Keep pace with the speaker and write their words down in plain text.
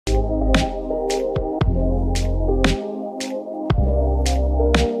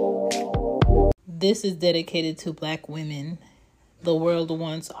This is dedicated to Black women. The world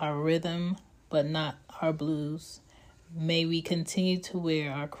wants our rhythm, but not our blues. May we continue to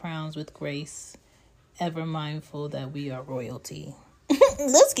wear our crowns with grace, ever mindful that we are royalty.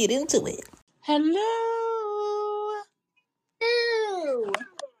 Let's get into it. Hello. Ew.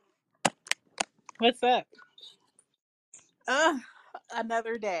 What's up? Uh,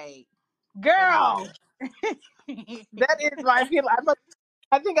 another day of Girl, life. that is my feel.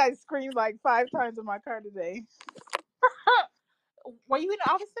 I think I screamed like 5 times in my car today. Were you in the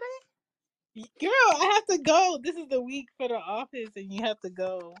office today? Girl, I have to go. This is the week for the office, and you have to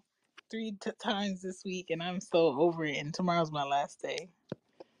go times this week, and I'm so over it. And tomorrow's my last day.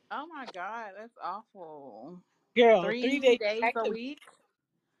 Oh my God, that's awful. Girl, 3 days 3 days back a to week.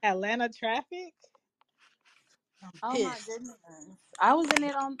 Atlanta traffic. I'm Oh my pissed. goodness. I was in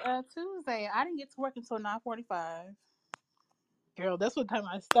it on Tuesday. I didn't get to work until 9:45. Girl, that's what time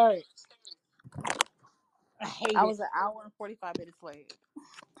I start. I hate I it. was an hour and 45 minutes late.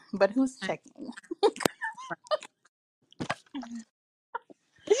 But who's I- checking?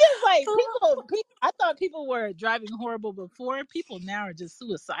 It's just like people. I thought people were driving horrible before. People now are just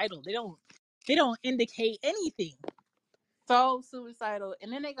suicidal. They don't indicate anything. So suicidal.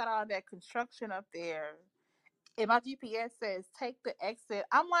 And then they got all that construction up there. And my GPS says take the exit.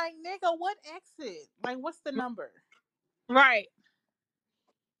 I'm like, nigga, what exit? Like, what's the number? Right.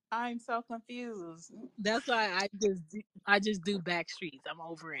 I'm so confused. That's why I just do back streets. I'm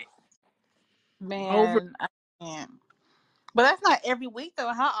over it. Over. Man, I can't. But that's not every week,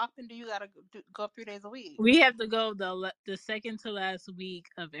 though. How often do you got to go 3 days a week? We have to go the second to last week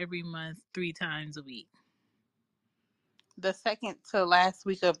of every month, 3 times a week. The second to last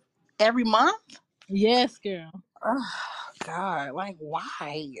week of every month? Yes, girl. Oh, God. Like,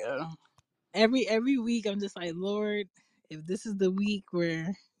 why? Every week, I'm just like, Lord, if this is the week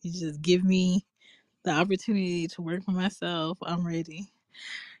where you just give me the opportunity to work for myself, I'm ready.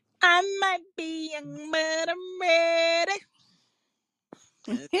 I might be young, but I'm ready.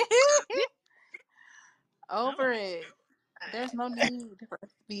 I'm Over it. There's no alright. need for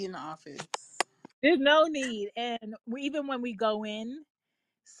us to be in the office. There's no need, and even when we go in,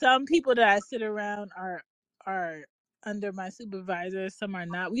 some people that I sit around are under my supervisor. Some are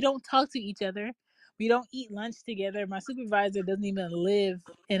not. We don't talk to each other. We don't eat lunch together. My supervisor doesn't even live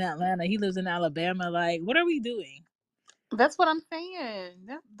in Atlanta. He lives in Alabama. Like, what are we doing? That's what I'm saying.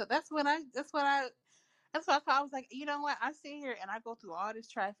 That's what I thought. I was like, you know what? I sit here and I go through all this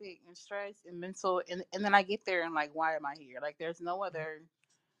traffic and stress and mental, and then I get there and like, why am I here? Like, there's no other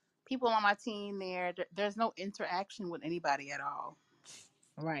people on my team there. There's no interaction with anybody at all.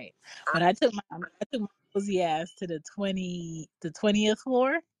 Right. But I took my cozy ass to the 20th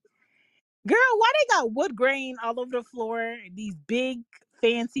floor. Girl, why they got wood grain all over the floor? These big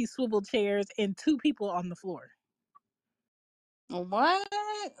fancy swivel chairs and two people on the floor. What?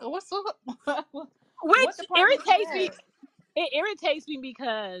 What's what Which department is irritates me. that? It irritates me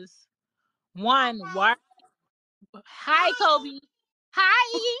because one, why hi Kobe.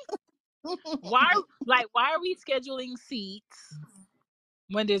 Hi. Why are we scheduling seats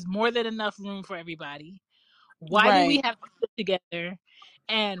when there's more than enough room for everybody? Why do we Right, have to sit together?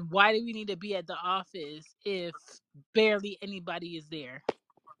 And why do we need to be at the office if barely anybody is there?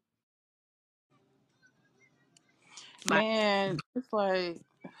 Like, man. It's like,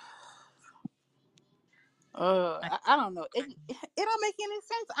 I don't know. It don't make any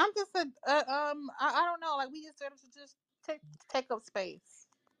sense. I'm just I don't know. Like we just started to just take up space.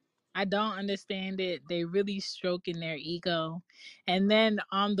 I don't understand it. They really stroking their ego. And then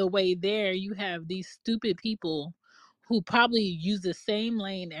on the way there, you have these stupid people who probably use the same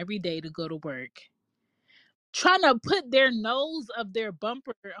lane every day to go to work, trying to put their nose of their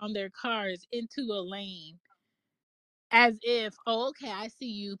bumper on their cars into a lane as if, oh, okay, I see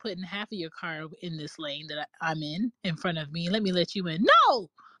you putting half of your car in this lane that I'm in front of me. Let me let you in. No,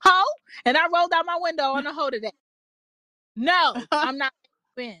 ho! And I rolled out my window on the hoe today. No, I'm not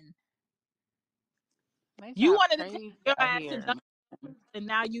letting you in. They You drive wanted to take crazy your out ass to here. Dunkin', and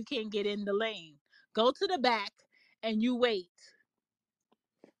now you can't get in the lane. Go to the back and you wait.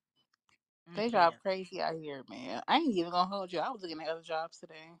 They Mm-mm. drive crazy out here, man. I ain't even gonna hold you. I was looking at other jobs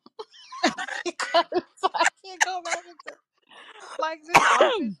today. So I can't go back into like this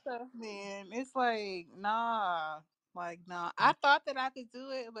office stuff, man. It's like nah, like nah. I thought that I could do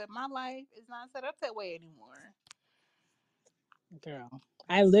it, but my life is not set up that way anymore. Girl,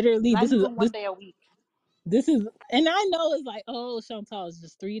 I literally Not this is even one this day a week. this is, and I know it's like, oh, Chantal, it's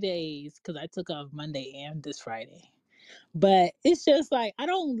just 3 days because I took off Monday and this Friday. But it's just like I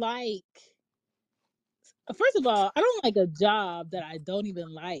don't like. First of all, I don't like a job that I don't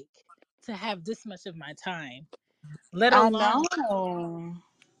even like. to have this much of my time. Let I alone know.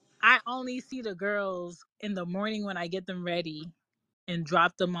 I only see the girls in the morning when I get them ready and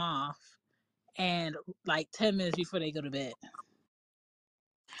drop them off, and like 10 minutes before they go to bed.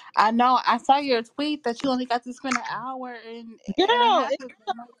 I know. I saw your tweet that you only got to spend an hour and a Girl, half it's with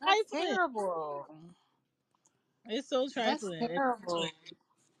so them. Like, that's trifling. terrible. It's so That's trifling. terrible.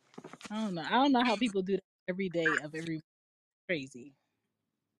 I don't know. I don't know how people do that every day of every crazy.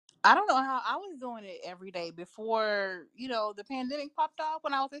 I don't know how I was doing it every day before, the pandemic popped off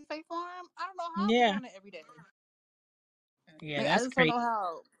when I was at State Farm. I don't know how I was Yeah, doing it every day. yeah, Like, I that's just don't crazy. know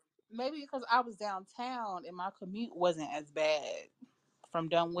how. Maybe because I was downtown and my commute wasn't as bad from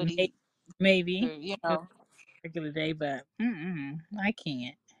Maybe, Dunwoody to, maybe it was a regular day, but I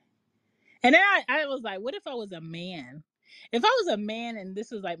can't. And then I was like, what if I was a man? If I was a man and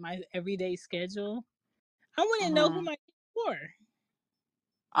this was like my everyday schedule, I wouldn't know who Mhm. my kids were.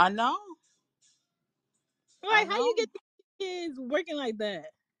 I know. I Like, how you know. get these kids working like that?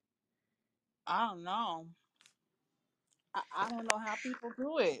 I don't know. I don't know how people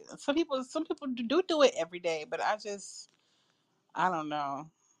do it. Some people do it every day, but I don't know.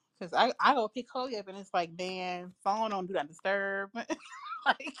 Cause I go pick Cody up and it's like, man, phone on do not disturb.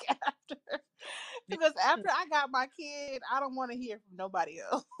 Like after because after I got my kid, I don't want to hear from nobody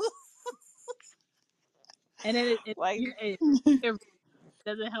else. And then Like, it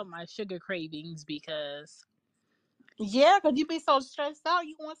doesn't help my sugar cravings because yeah, cause you be so stressed out,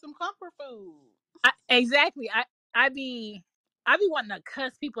 you want some comfort food. exactly I be wanting to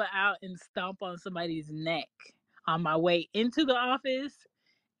cuss people out and stomp on somebody's neck on my way into the office,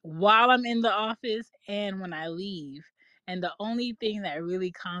 while I'm in the office, and when I leave. And the only thing that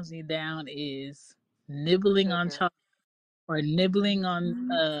really calms me down is nibbling on Sugar. chocolate or nibbling on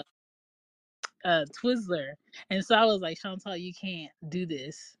Mhm. Twizzler. And so I was like, Chantal, you can't do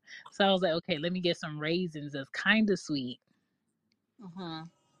this. So I was like, okay, let me get some raisins that's kind of sweet,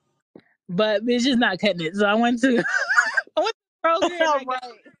 but it's just not cutting it. So I went to I went to Kroger and All I got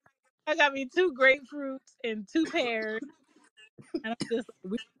right. I got me two grapefruits and two pears, and I'm just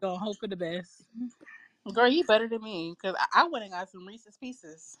like, we gonna hope for the best. Girl, you better than me because I went and got some Reese's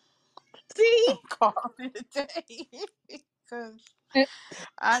Pieces. See, Call it a day. Because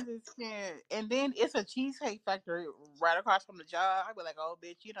I just can't. And then it's a cheesecake factory right across from the job. I'd be like, oh,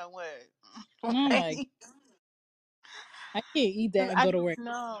 bitch, you know what? oh my, Like, I can't eat that because and I go to just work.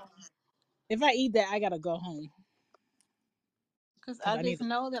 know. If I eat that, I gotta go home Because because I I need. just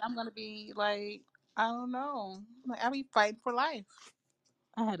know that I'm going to be like, I don't know. Like, I'll be fighting for life.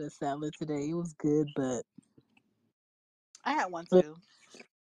 I had a salad today. It was good, but I had one too.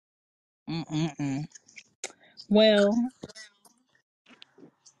 mm-mm-mm. Well,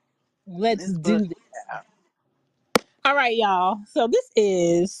 let's This book. do this. All right, y'all. So this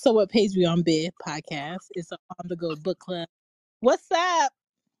is So What Pays Me on Bid podcast. It's an on the go book club. What's up?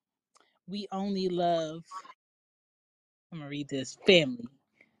 We only love. I'm gonna read this family.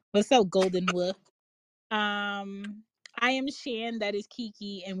 What's up, Golden Wolf? Um, I am Shan. That is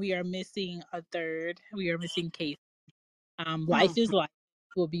Kiki, and we are missing a third. We are missing Kate. Life is Mhm. Life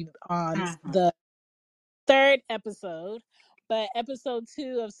will be on Mhm. the third episode, but episode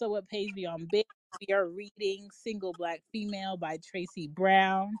 2 of So What Pays Me on Big, we are reading Single Black Female by Tracy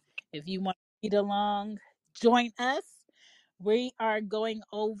Brown. If you want to read along, join us. We are going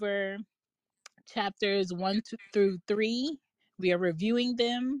over chapters 1 through 3. We are reviewing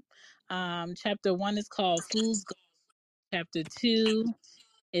them. Chapter 1 is called Fool's Gold. Chapter 2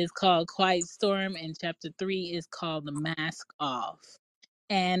 is called Quiet Storm, and chapter 3 is called The Mask Off.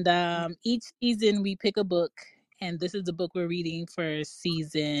 And each season we pick a book, and this is the book we're reading for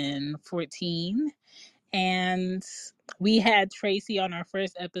season 14. And we had Tracy on our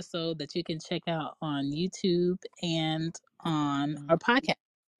first episode that you can check out on YouTube and on our podcast,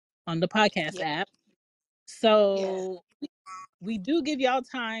 on the podcast Yeah. app. Yes. So we do give y'all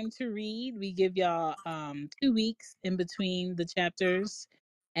time to read. We give y'all 2 weeks in between the chapters.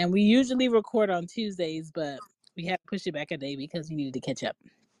 And we usually record on Tuesdays, but we had to push it back a day because we needed to catch up.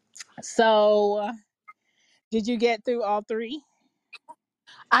 So did you get through all 3?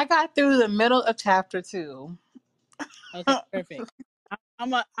 I got through the middle of chapter 2. Okay, perfect. I'm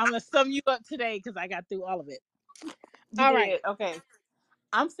gonna sum you up today because I got through all of it. You All right. did? Okay.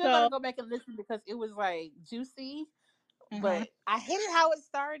 I'm still gonna So, go back and listen because it was like juicy, mhm. but I hated how it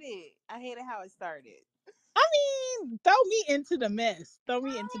started. I hated how it started. I mean, throw me into the mess. Throw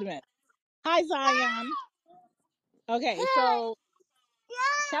me into the mess. Hi, Zion. Okay, so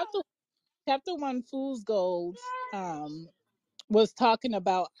chapter chapter 1, Fool's Gold, um, was talking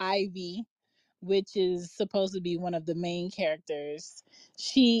about Ivy, which is supposed to be one of the main characters.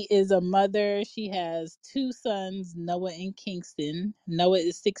 She is a mother. She has two sons, Noah and Kingston. Noah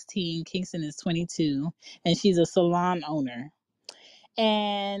is 16, Kingston is 22, and she's a salon owner.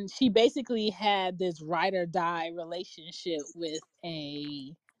 And she basically had this ride or die relationship with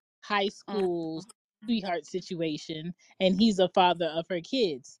a high school sweetheart situation, and he's a father of her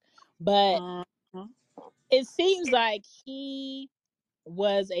kids. But Mm-hmm. it seems like he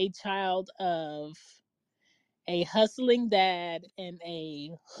was a child of a hustling dad and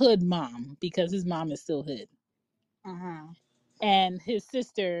a hood mom because his mom is still hood. Mm-hmm. And his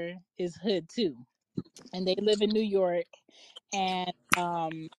sister is hood too. And they live in New York and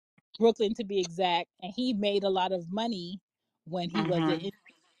Brooklyn to be exact. And he made a lot of money when he wasn't Mm-hmm. in.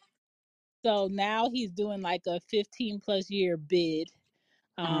 So now he's doing like a 15 plus year bid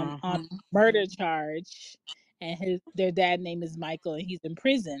on Mm-hmm. murder charge. And their dad name is Michael and he's in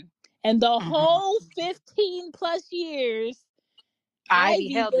prison. And the Mm-hmm. whole 15 plus years, Ivy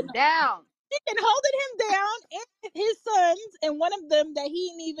Ivy held been him down. holding him down and his sons, and one of them that he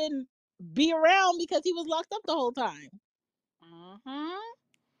didn't even be around because he was locked up the whole time. Mm-hmm.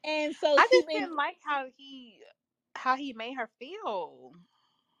 And so I she just been, didn't like how he made her feel.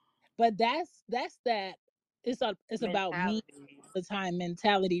 but that's that. It's about me Mentality. the time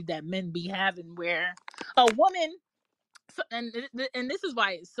mentality that men be having, where a woman, and this is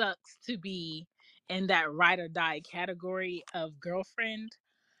why it sucks to be in that ride or die category of girlfriend,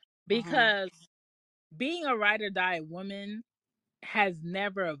 Mm-hmm. because being a ride or die woman has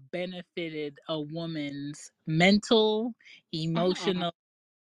never benefited a woman's mental, Mm-mm. emotional,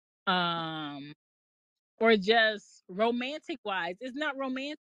 um, or just romantic wise. It's not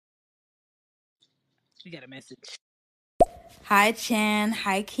romantic. We got a message. Hi, Chan.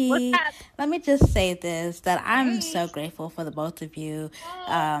 Hi, What's Key. that? Let me just say this that I'm Hey. so grateful for the both of you.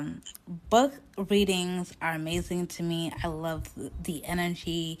 Um, Book readings are amazing to me. I love the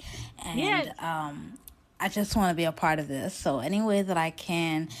energy, and Yes, I just want to be a part of this. So, any way that I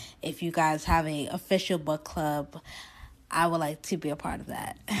can, if you guys have a official book club, I would like to be a part of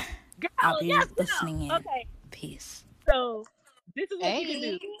that. I'll girl. be Yes, listening girl. in. Okay, Peace. so this is what you can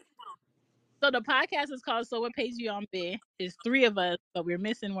Hey. do. So the podcast is called "So What Page You on Bed." It's three of us, but we're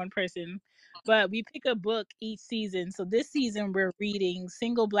missing one person. But we pick a book each season. So this season we're reading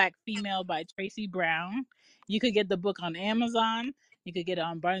 "Single Black Female" by Tracy Brown. You could get the book on Amazon. You could get it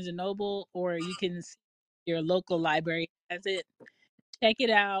on Barnes and Noble, or you can see your local library has it. Check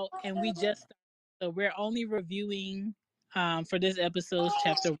it out. And we just started. So we're only reviewing for this episode's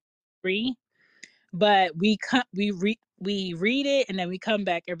chapter 3, but we read it and then we come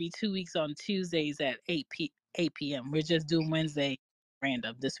back every 2 weeks on Tuesdays at 8 p.m. We're just doing Wednesday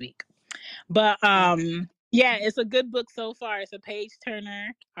random this week. But yeah, it's a good book so far. It's a page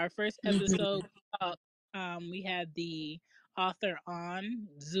turner. Our first Mm-hmm. episode, uh, we had the author on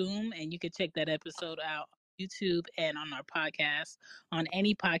Zoom, and you can check that episode out on YouTube and on our podcast on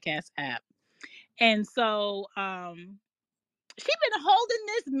any podcast app. And so she been holding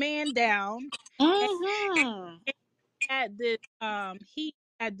this man down, and Mm-hmm. had this he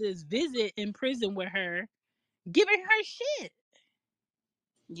had this visit in prison with her, giving her shit.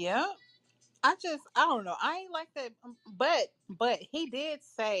 Yep. I don't know. I ain't like that. But he did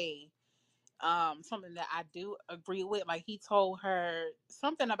say something that I do agree with. Like he told her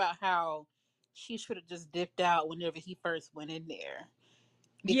something about how she should have just dipped out whenever he first went in there.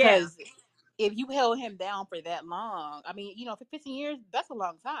 Yeah, Because if you held him down for that long, I mean, for 15 years, that's a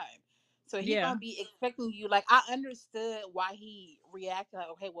long time. So he yeah, gonna be expecting you. Like I understood why he reacted. Like,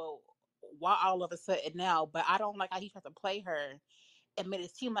 okay, well, why all of a sudden now? But I don't like how he tried to play her and made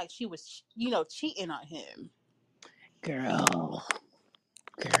it seem like she was, cheating on him. girl,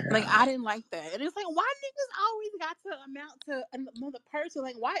 Like I girl. didn't like that, and it's like, why niggas always got to amount to another person?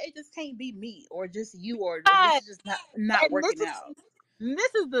 Like, why it just can't be me or just you, or this God, is just not and working out.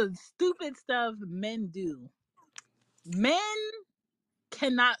 this is the stupid stuff men do. Men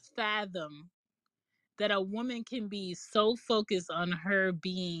cannot fathom that a woman can be so focused on her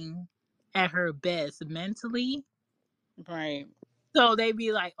being at her best mentally. Right, So they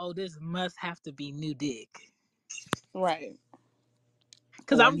be like, "Oh, this must have to be new dick." right,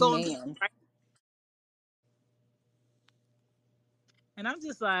 Because or a I'm new going through man. it, right? And I'm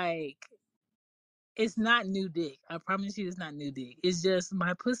just like, it's not new dick. I promise you, it's not new dick. It's just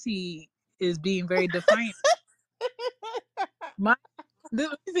my pussy is being very defiant. My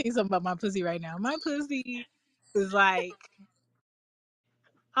Let me tell you something about my pussy right now. My pussy is like,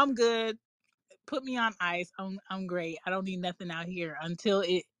 I'm good. Put me on ice. I'm great. I don't need nothing out here until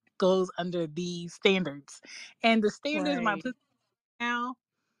it goes under the standards. And the standards my Right. pussy now,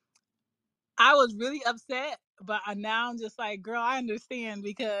 I was really upset, but now I'm just like, girl, I understand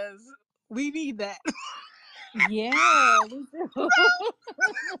because we need that. Yeah, we do.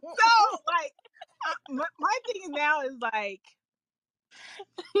 So, like, my thing now is like,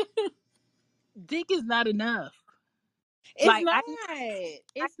 dick is not enough. It's Like, not.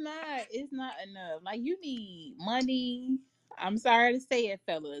 I It's not enough. Like you need money. I'm sorry to say it,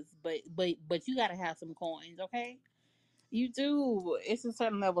 fellas, but you gotta have some coins, okay? You do. It's a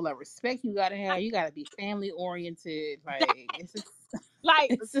certain level of respect you gotta have. You gotta be family oriented. that Like it's just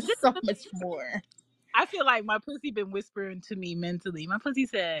like it's this just is so the much more. I feel like my pussy been whispering to me mentally. My pussy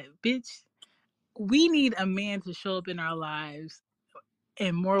said, "Bitch, we need a man to show up in our lives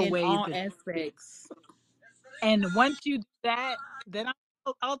in more In ways all than." aspects. And once you do that, then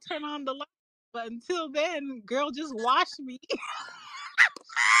I'll turn on the light. But until then, girl, just watch me.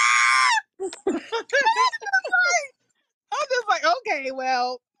 I'm just like, okay,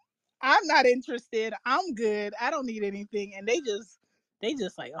 well, I'm not interested. I'm good. I don't need anything. And they just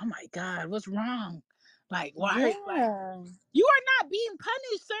like, oh my God, what's wrong? Like, why? Like, Yeah. you are not being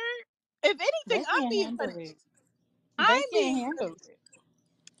punished, sir. If They anything, I'm can't being handle punished. it. They I'm can't being handle punished. it.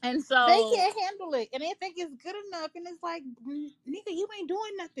 And They so, can't handle it. And they think it's good enough. And it's like, nigga, you ain't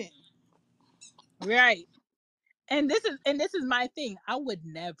doing nothing. right. And this is my thing. I would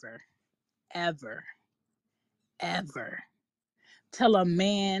never, ever, ever tell a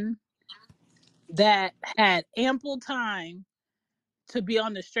man that had ample time to be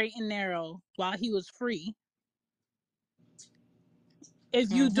on the straight and narrow while he was free.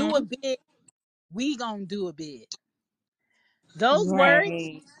 If you do a Mm-hmm. bid, we gonna do a bid. Those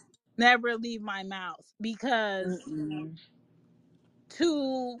words Right. never leave my mouth because Mm-mm.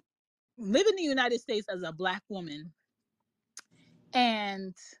 to live in the United States as a black woman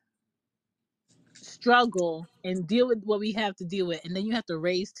and struggle and deal with what we have to deal with, and then you have to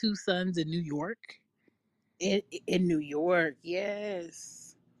raise two sons in New York. In New York,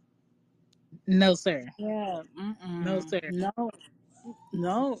 yes. No, sir. Yeah. No, Mm-mm. sir. No.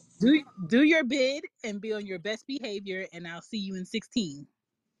 No. Do your bid and be on your best behavior, and I'll see you in 16.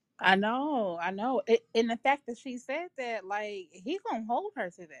 I know. I know. And the fact that she said that, like, he gonna hold her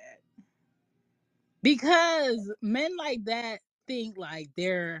to that. Because men like that think like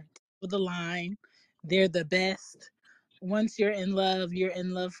they're top of the line, they're the best. Once you're in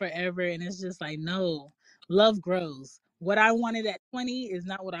love forever. And it's just like, no, love grows. What I wanted at 20 is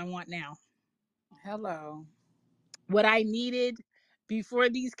not what I want now. Hello. What I needed before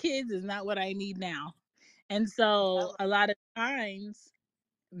these kids is not what I need now. And so Hello. a lot of times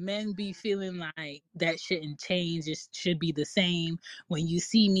men be feeling like that shouldn't change. It should be the same. When you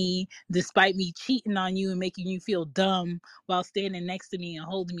see me, despite me cheating on you and making you feel dumb while standing next to me and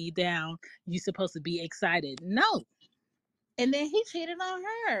holding me down, you're supposed to be excited. No. And then he cheated on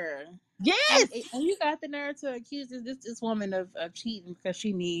her. Yes. And you got the nerve to accuse this woman of cheating because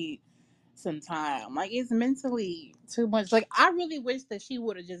she need some time. Like it's mentally too much. Like I really wish that she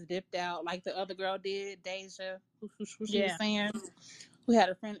would have just dipped out like the other girl did, Deja, who she was Yeah. saying, who had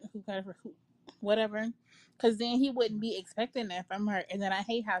a friend who had her, who, whatever. Because then he wouldn't be expecting that from her. And then I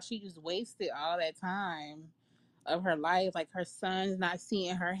hate how she just wasted all that time of her life. Like her son's not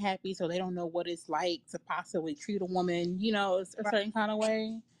seeing her happy, so they don't know what it's like to possibly treat a woman, a Right. certain kind of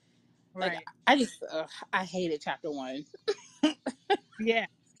way. Like Right. I just, I hated chapter one. Yeah.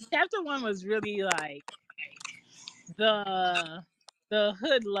 Chapter one was really like the the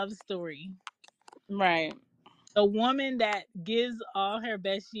hood love story. Right. The woman that gives all her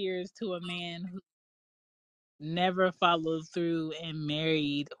best years to a man who never followed through and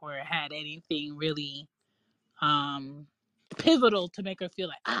married or had anything really um pivotal to make her feel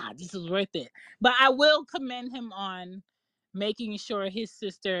like, this is worth it. But I will commend him on making sure his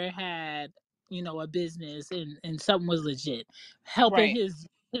sister had, a business and something was legit, helping Right. his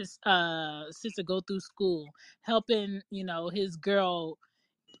sister go through school, helping his girl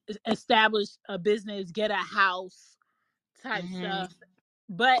establish a business, get a house type Mm-hmm. stuff.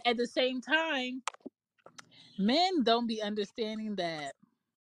 But at the same time, men don't be understanding that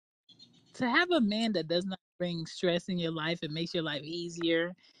to have a man that does not bring stress in your life and makes your life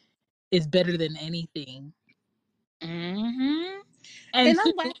easier is better than anything. Mm-hmm. And And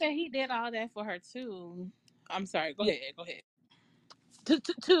I'm glad that he did all that for her too. I'm sorry. Go yeah, ahead. Go ahead.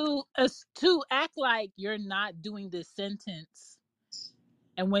 to act like you're not doing this sentence,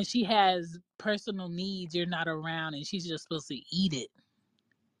 and when she has personal needs, you're not around, and she's just supposed to eat it.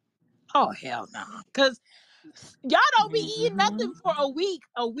 Oh hell no! Because y'all don't be eating Mm-hmm. nothing for a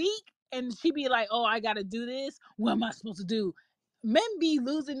week, and she be like, "Oh, I gotta do this. What am I supposed to do?" Men be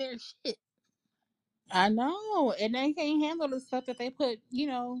losing their shit. I know, and they can't handle the stuff that they put.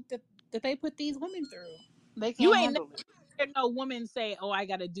 that they put these women through. They You can't ain't handle it. never heard no woman say, "Oh, I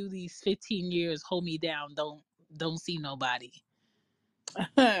got to do these 15 years. Hold me down. Don't see nobody."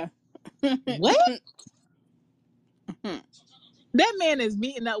 What? That man is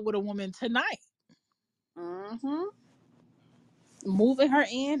meeting up with a woman tonight. hmm Moving her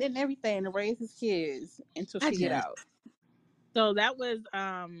in and everything to raise his kids until I she get just out. so that was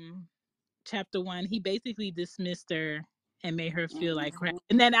chapter one. He basically dismissed her and made her feel like crap. hmm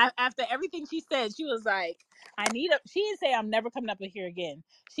And then after everything she said, she was like, "I need a." She didn't say, "I'm never coming up here again."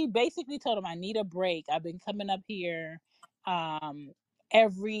 She basically told him, "I need a break. I've been coming up here, um,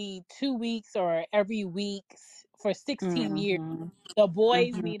 every 2 weeks or every week for 16 years. hmm The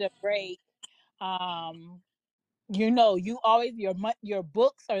boys hmm need a break. Um, you always your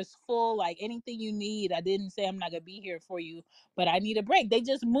books are full, like anything you need. I didn't say I'm not gonna be here for you, but I need a break. They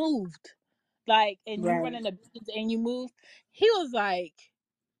just moved, like, and you Right. running a business and you moved." He was like,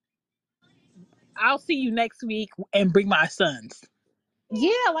 "I'll see you next week and bring my sons."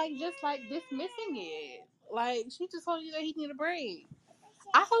 Yeah, like just like dismissing it. Like she just told you that he need a break.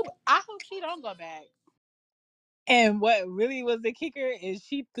 I hope she don't go back. And what really was the kicker is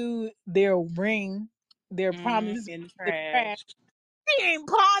she threw their ring, their promise, In the in the trash. trash. She ain't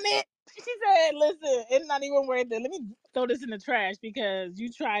pawn it. She said, "Listen, it's not even worth it. Let me throw this in the trash because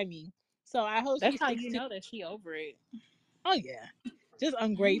you try me." So I hope she That's how sticks you to. know that she over it. Oh yeah, just hmm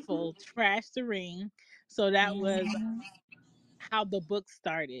ungrateful, trash the ring. So that was hmm how the book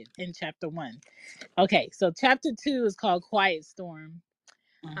started in chapter one. Okay, so chapter two is called Quiet Storm.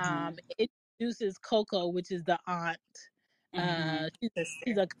 hmm It introduces Coco, which is the aunt. hmm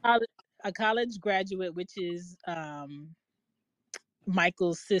She's Sister. a college graduate, which is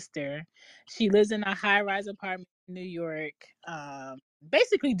Michael's sister. She lives in a high rise apartment in New York.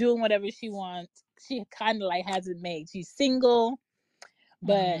 Basically doing whatever she wants. She kind of like has it made. She's single,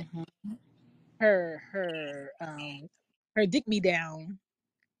 but hmm her dick me down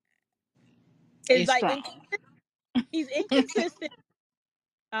is It's like strong. he's inconsistent.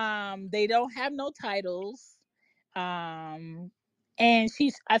 They don't have no titles. Um, and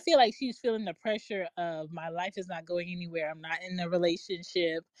I feel like she's feeling the pressure of my life is not going anywhere. I'm not in a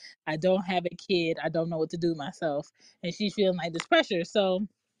relationship. I don't have a kid. I don't know what to do myself. And she's feeling like this pressure. So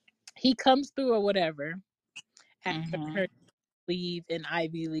he comes through or whatever after hmm her leave and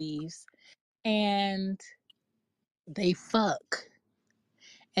Ivy leaves, and they fuck.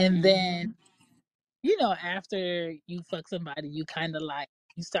 And then, hmm after you fuck somebody, you kind of like,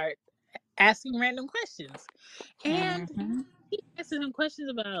 you start asking random questions. And hmm he asking him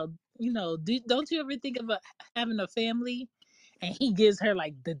questions about, don't you ever think about having a family? And he gives her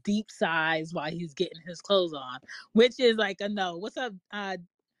like the deep sighs while he's getting his clothes on, which is like a no. What's up,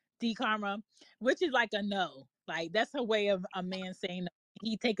 D Karma? Which is like a no. Like that's a way of a man saying no.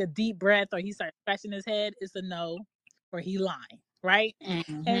 He take a deep breath or he starts scratching his head. It's a no, or he lying, right?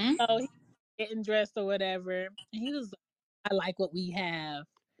 And hmm so he getting dressed or whatever. And he was like, "I like what we have,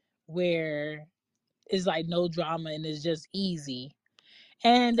 where it's like no drama and it's just easy."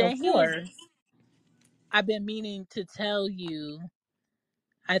 And then Of he was, course. "I've been meaning to tell you,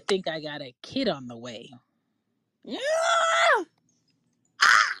 I think I got a kid on the way." Yeah.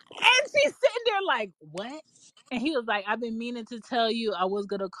 And she's sitting there like, "What?" And he was like, "I've been meaning to tell you. I was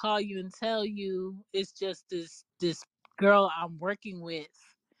gonna call you and tell you. It's just this girl I'm working with.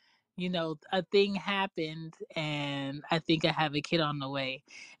 A thing happened, and I think I have a kid on the way."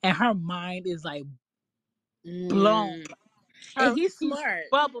 And her mind is like blown. Mm. And Her he's she's smart.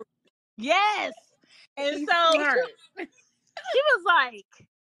 bubbled. Yes. And He's so smart. she was like,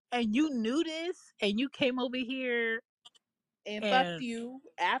 "And you knew this, and you came over here And fucked and you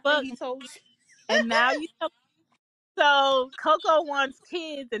after fuck, he told you. and now you." So Coco wants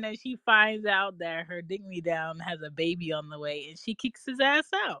kids, and then she finds out that her dick me down has a baby on the way, and she kicks his ass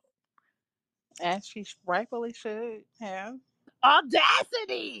out. As she rightfully should have.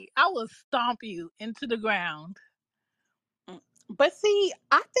 Audacity! I will stomp you into the ground. Mm. But see,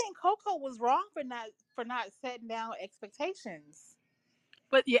 I think Coco was wrong for not setting down expectations.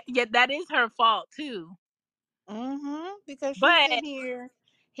 But yeah, that is her fault too. Because she's But sitting here.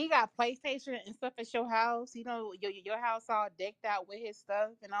 He got PlayStation and stuff at your house. You know, your house all decked out with his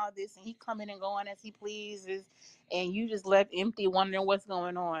stuff and all this, and he coming and going as he pleases, and you just left empty, wondering what's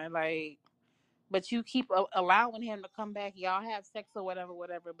going on. Like, but you keep allowing him to come back. Y'all have sex or whatever,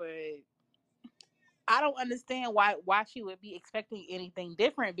 whatever. But I don't understand why she would be expecting anything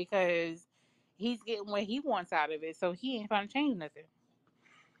different because he's getting what he wants out of it, so he ain't trying to change nothing.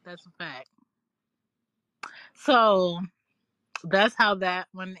 that's a fact. So that's how that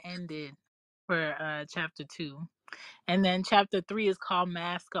one ended for chapter two. And then chapter 3 is called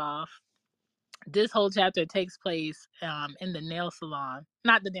Mask Off. This whole chapter takes place in the nail salon,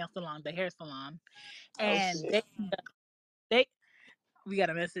 not the nail salon, the hair salon. Oh And shit. they we got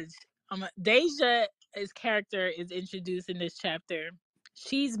a message. Deja's character is introduced in this chapter.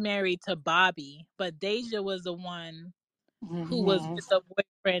 She's married to Bobby, but Deja was the one who was Hmm. with the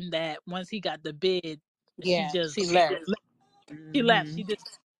boyfriend that once he got the bid, she Yeah, just she left. she left. Hmm. She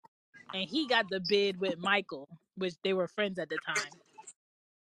just and he got the bid with Michael, which they were friends at the time.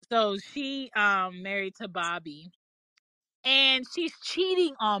 So she married to Bobby, and she's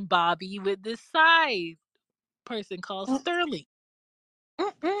cheating on Bobby with this side person called Sterling.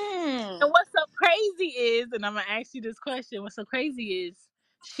 Mm-mm. And what's so crazy is, and I'm gonna ask you this question: what's so crazy is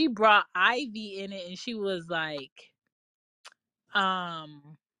she brought Ivy in it, and she was like,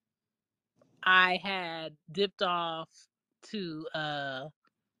 I had dipped off to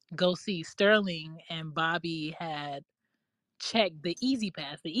go see Sterling, and Bobby had checked the Easy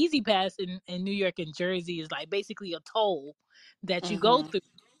Pass. The Easy Pass in New York and Jersey is like basically a toll that you go Hmm. through.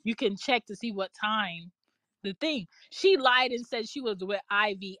 You can check to see what time the thing. She lied and said she was with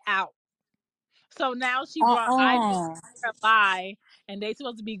Ivy out. So now she brought Ivy Uh-uh. her lie, and they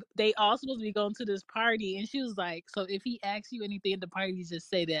all supposed to be going to this party, and she was like, so if he asks you anything at the party, you just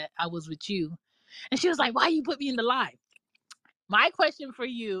say that I was with you. And she was like, why you put me in the lie? My question for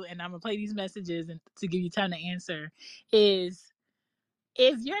you, and I'm gonna play these messages and to give you time to answer, is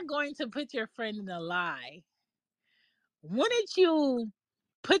if you're going to put your friend in a lie, wouldn't you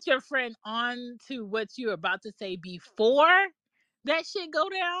put your friend on to what you're about to say before that shit go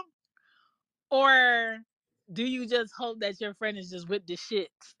down? Or do you just hope that your friend is just with the shit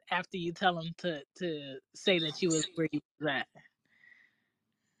after you tell them to say that you was where you was at?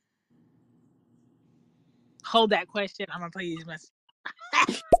 Hold that question. I'm gonna play these messages.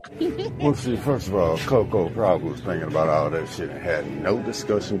 Well, see, first of all, Coco probably was thinking about all that shit and had no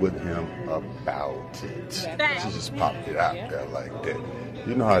discussion with him about it. That's what That I She was just popped it saying. out Yep. there like that.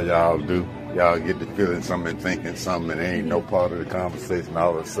 You know how y'all do. Y'all get to feeling something and thinking something and ain't no part of the conversation.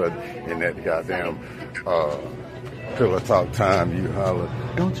 All of a sudden, in that goddamn uh, pillow talk time, you holler,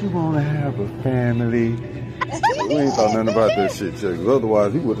 don't you want to have a family? We ain't thought nothing about that shit, Chuck.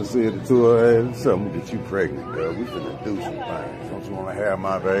 Otherwise, he would have said it to her ass. Something to get you pregnant, girl. We finna do some things. Don't you want to have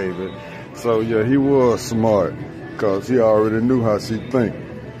my baby? So, yeah, he was smart because he already knew how she think.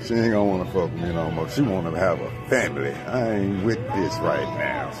 She ain't gonna want to fuck me no more. She want to have a family. I ain't with this right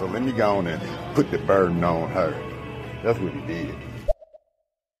now. So let me go on and put the burden on her. That's what he did.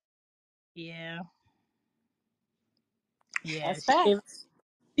 yeah, yeah. That's facts.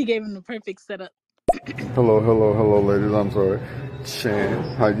 She gave him the perfect setup. Hello, ladies. I'm sorry.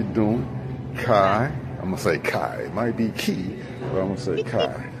 Chan, how you doing? Kai, I'm gonna say Kai. It might be Key, but I'm gonna say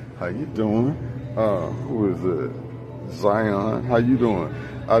Kai. How you doing? Who is it? Zion, how you doing?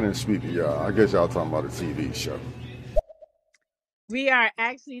 I didn't speak to y'all. I guess y'all talking about a TV show. We are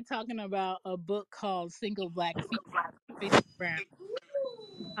actually talking about a book called Single Black Female, Tracy Brown.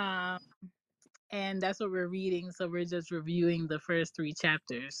 Um, and that's what we're reading. So we're just reviewing the first 3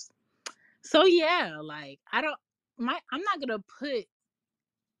 chapters. So yeah, like I'm not gonna put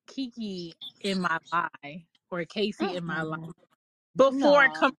Kiki in my lie or Casey in my lie Mm-mm. before No.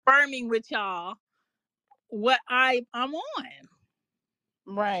 confirming with y'all what I'm on.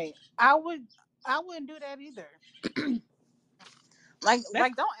 Right. I wouldn't do that either. like That's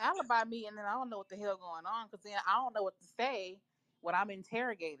like don't alibi me and then I don't know what the hell going on because then I don't know what to say when I'm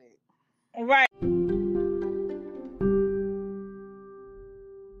interrogated. right.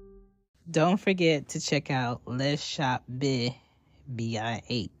 Don't forget to check out Let's Shop BIH.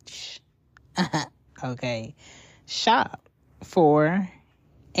 Okay. Shop for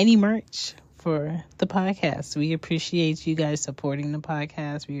any merch for the podcast. We appreciate you guys supporting the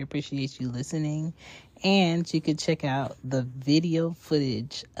podcast. We appreciate you listening. And you could check out the video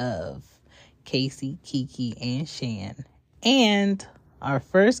footage of Casey, Kiki, and Shan. And our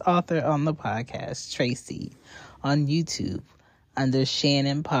first author on the podcast, Tracy, on YouTube under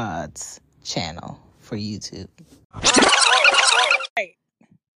Shannon Pod's channel for YouTube. Right.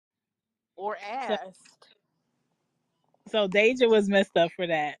 Or So, asked. so Deja was messed up for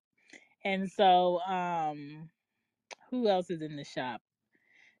that. And so, who else is in the shop?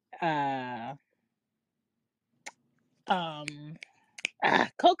 Uh, um,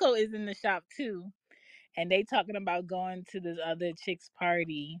 Coco is in the shop too, and they talking about going to this other chick's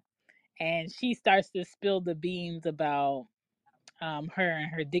party, and she starts to spill the beans about her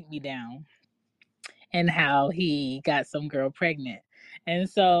and her dick me down, and how he got some girl pregnant, and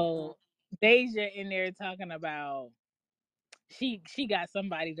Mhm. so Deja in there talking about she got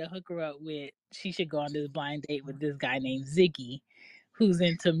somebody to hook her up with she should go on this blind date with this guy named Ziggy, who's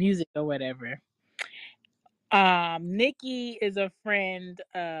into music or whatever. Nikki is a friend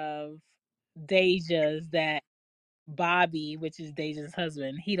of Deja's that Bobby, which is Deja's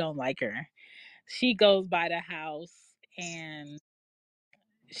husband, he don't like her. She goes by the house and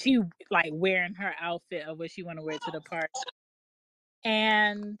she like wearing her outfit of what she want to wear to the party.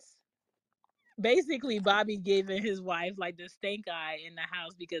 And basically Bobby giving his wife like the stink eye in the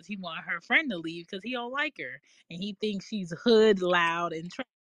house because he want her friend to leave because he don't like her and he thinks she's hood, loud, and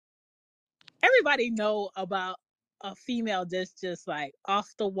everybody know about a female that's just like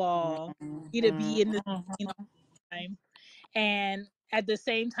off the wall, need to be in the scene all the time. And at the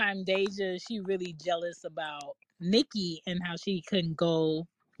same time, Deja, she really jealous about Nikki and how she couldn't go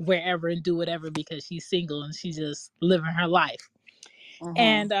wherever and do whatever because she's single and she's just living her life. Mm-hmm.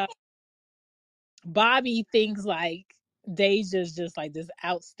 And Bobby thinks like Deja's just like this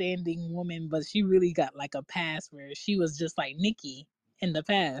outstanding woman, but she really got like a past where she was just like Nikki in the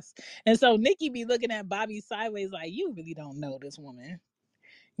past. And so Nikki be looking at Bobby sideways like, you really don't know this woman.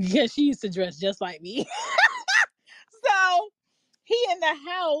 Yeah, she used to dress just like me. So he in the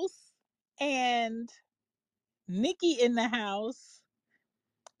house and Nikki in the house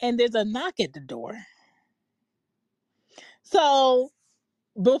and there's a knock at the door. So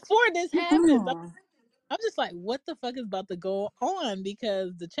before this happens, I'm just like, what the fuck is about to go on?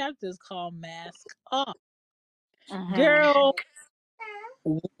 Because the chapter is called Mask Off. Mm-hmm. Girl,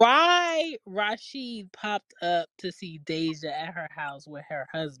 why Rashid popped up to see Deja at her house with her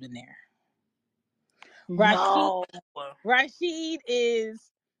husband there? Rashid No. Rashid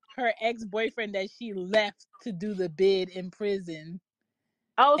is her ex-boyfriend that she left to do the bid in prison.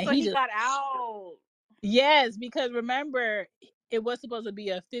 Oh, And so he he just, got out. yes, because remember, it was supposed to be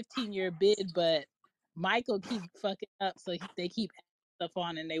a 15-year bid, but Michael keep fucking up, so they keep adding stuff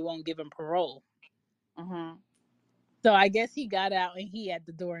on and they won't give him parole. Mm-hmm. So I guess he got out and he at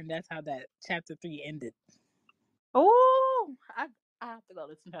the door, and that's how that chapter 3 ended. Oh, I have to go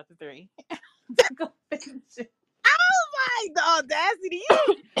listen to chapter 3. Go finish it. Oh my, the audacity!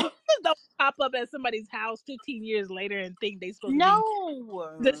 You just don't pop up at somebody's house 15 years later and think they supposed to be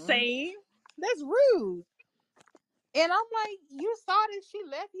the No. same. That's rude. And I'm like, you saw that she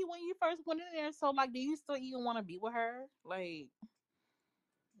left you when you first went in there. So, like, do you still even want to be with her? Like,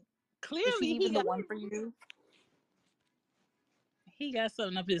 is she Clearly, even the one for you? he got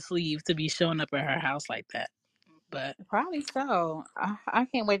something up his sleeve to be showing up at her house like that. But Probably so. I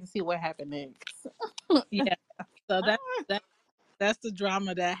can't wait to see what happened next. yeah, so that's the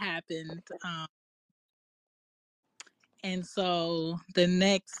drama that happened. And so the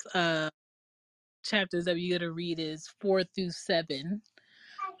next chapters that we're gonna read is 4 through 7.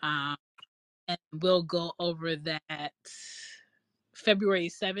 Um, and we'll go over that February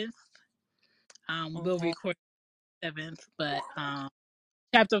 7th. We'll Okay. record 7th, but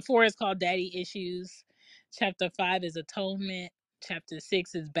chapter 4 is called Daddy Issues. Chapter 5 is Atonement. Chapter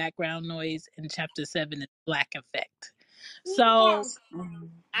 6 is Background Noise, and chapter 7 is Black Effect. So Mhm.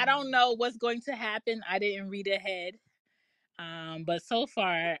 I don't know what's going to happen. I didn't read ahead. But so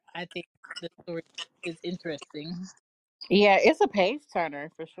far, I think the story is interesting. Yeah, it's a page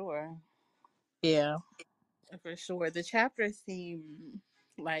turner for sure. Yeah. For sure. The chapters seem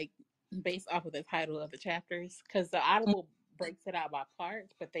like based off of the title of the chapters because the Audible breaks it out by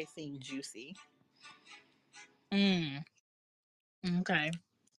parts, but they seem juicy. Mm, okay.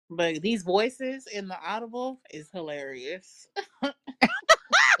 But these voices in the Audible is hilarious.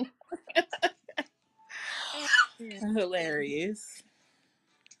 Yeah. Hilarious.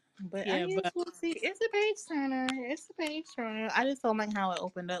 But I Yeah, guess but we'll see. It's a page turner. It's a page turner. I just don't like how it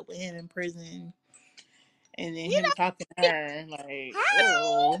opened up with him in prison and then you him talking to her. Like,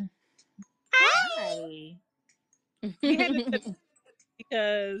 oh, hi. he had to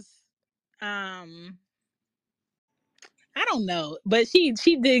because um I don't know, but she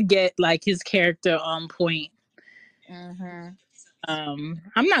did get like his character on point. hmm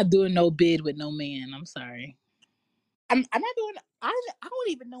I'm not doing no bid with no man. I'm sorry. I'm not doing. I don't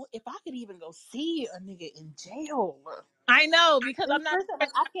even know if I could even go see a nigga in jail. I know because In prison, like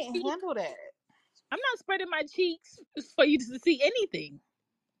I can't handle that. I'm not spreading my cheeks for you to see anything.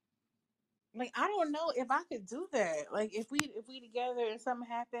 Like I don't know if I could do that. Like if we together and something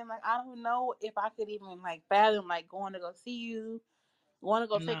happened, like I don't know if I could even like fathom like going to go see you, going to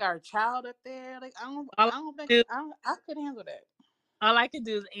go No, take our child up there. Like all I I don't think can do, I could handle that. all I can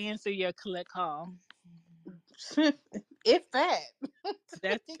do is answer your collect call. If that.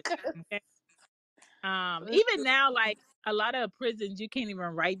 That's Because it. Okay. Even now, like a lot of prisons, you can't even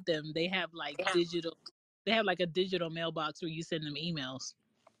write them. They have like digital. They have like a digital mailbox where you send them emails.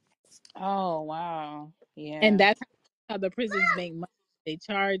 Oh wow. And Yeah. that's how the prisons make money. They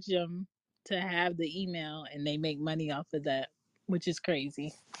charge them to have the email, and they make money off of that, which is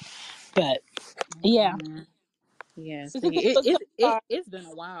crazy. But yeah, Mm-mm. Yeah. it's a See, good book so far. it's been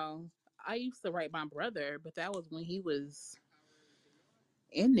a while. I used to write my brother, but that was when he was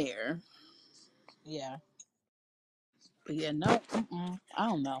in there. Yeah, But yeah, no. I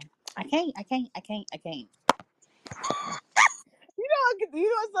don't know. I can't. I can't. I can't. I can't. you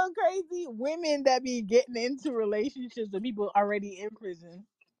know what's so crazy? Women that be getting into relationships with people already in prison.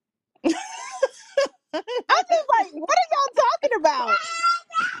 I'm just like, what are y'all talking about?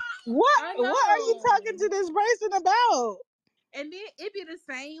 What I what are you talking know. to this person about? And then it be the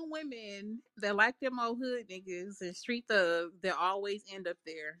same women that like them old hood niggas and street thugs that always end up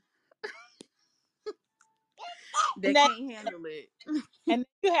there. And That that can't handle it. and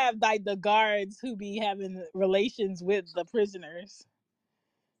you have like the guards who be having relations with the prisoners.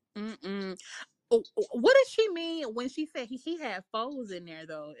 Mm-mm. What does she mean when she said he had foes in there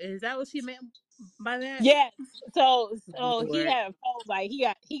though? Is that what she meant by that? Yes. So he Lord. had folks like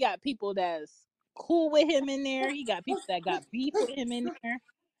he got people that's cool with him in there. He got people that got beef with him in there.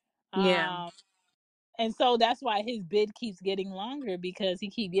 Yeah. Um and so that's why his bid keeps getting longer because he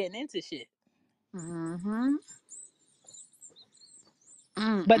keep getting into shit. Mm-hmm.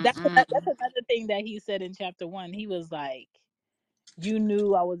 But that's Mm-mm-mm. another thing that he said in chapter 1. He was like, "You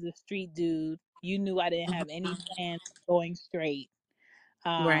knew I was a street dude. You knew I didn't have any plans of going straight.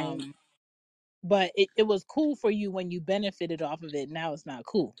 Right. Um but it was cool for you when you benefited off of it. Now it's not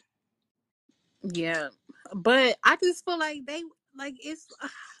cool." Yeah. But I just feel like they like it's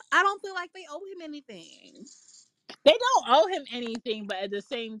I don't feel like they owe him anything. They don't owe him anything, but at the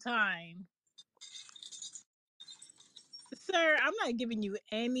same time, sir, I'm not giving you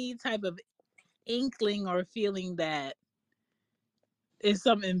any type of inkling or feeling that it's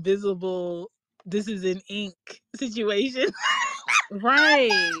some invisible, this is an ink situation.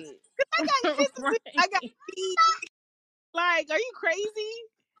 Right. I got shit to do. I got Right. feet. Like, are you crazy?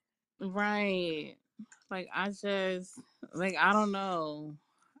 Right. Like I just like I don't know.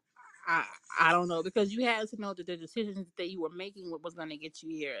 I I don't know because you had to know that the decisions that you were making was going to get you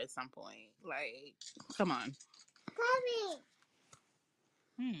here at some point. Like, come on.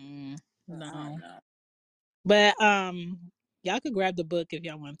 I don't No. know. But y'all could grab the book if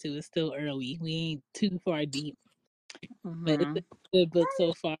y'all want to. It's still early. We ain't too far deep. But it's a Hmm. good book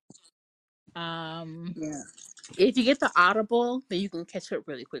so far. Um Yeah. If you get the Audible, then you can catch up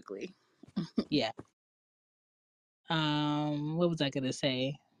really quickly. yeah. What was I gonna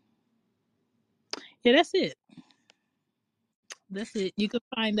say? Yeah, that's it. That's it. You can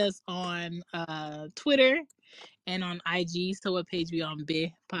find us on Twitter and on IG. So what page we on?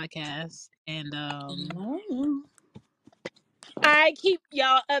 Big Podcast. And Mhm. I keep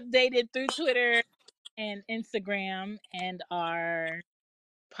y'all updated through Twitter and Instagram. And our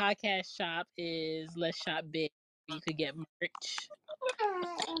podcast shop is Let's Shop Big. You could get merch.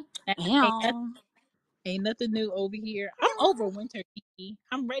 And Yeah. ain't nothing new over here. I'm over winter, Kiki.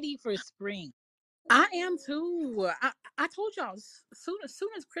 I'm ready for spring. I am too. I told y'all soon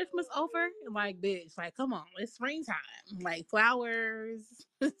as Christmas over, like bitch, like come on, it's springtime. Like flowers,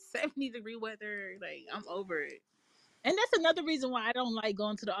 70-degree weather. Like I'm over it. And that's another reason why I don't like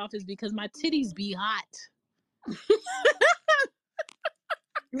going to the office because my titties be hot.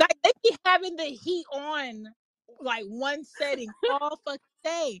 Like they be having the heat on like one setting all fucking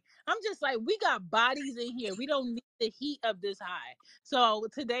day. I'm just like, we got bodies in here. We don't need the heat up this high. So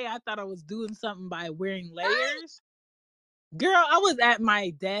today I thought I was doing something by wearing layers. Girl, I was at my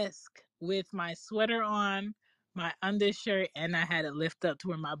desk with my sweater on, my undershirt, and I had it lift up to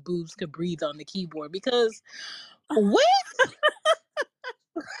where my boobs could breathe on the keyboard because what?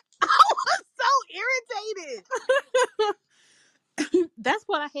 I was so irritated. That's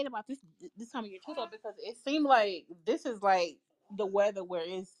what I hate about this time of year too, though, because it seemed like this is like the weather where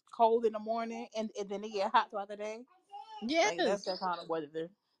it's cold in the morning and then it get hot throughout the day. Like Yes. that's that kind of weather.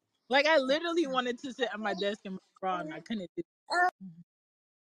 Like I literally wanted to sit at my desk in my bra and I couldn't do it.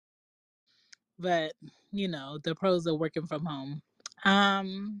 But the pros of working from home.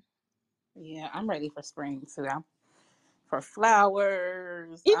 Um, Yeah, I'm ready for spring too. I'm for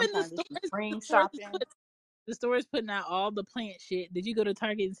flowers. I'm even the trying to do some stores, the spring stores is shopping. the stores putting out all the plant shit. Did you go to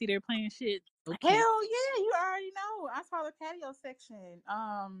Target and see their plant shit? Okay. Hell yeah, you already know. I saw the patio section.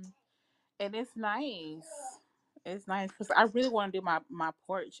 And it's nice. It's nice because I really want to do my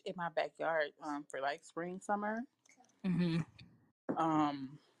porch in my backyard for like spring summer. Hmm.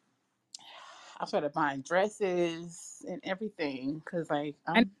 Um, I started buying dresses and everything because like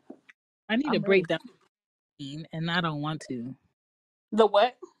I I need to I'm ready. break down and I don't want to. The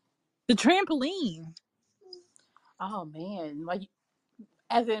what? The trampoline. Oh man, like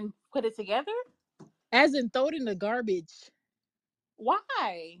as in put it together? As in throw it in the garbage.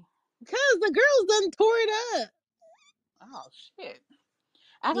 Why? Because the girls done tore it up. Oh shit!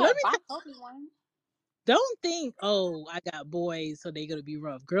 I got Let a me box open one. don't think, oh, I got boys, so they gonna be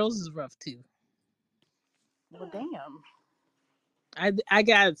rough. Girls is rough too. Well, damn. I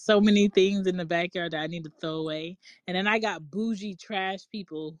got so many things in the backyard that I need to throw away, and then I got bougie trash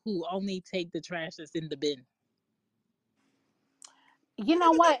people who only take the trash that's in the bin. You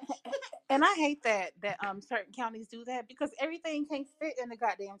know what? And I hate that certain counties do that because everything can't fit in the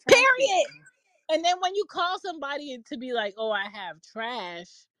goddamn trash bin. Period. And then when you call somebody to be like, "Oh, I have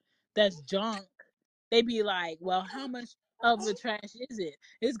trash that's junk," they be like, "Well, how much of the trash is it?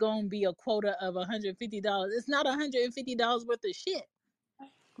 It's gonna be a quota of $150. It's not $150 worth of shit."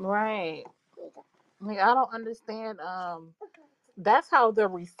 Right. Like I don't understand. That's how the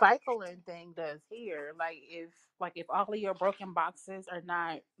recycling thing does here. Like if all of your broken boxes are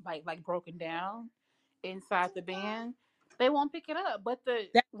not like broken down inside the bin, they won't pick it up. But the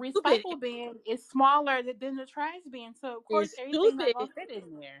That's stupid. recycle bin is smaller than the trash bin, so of course It's everything not stupid gonna fit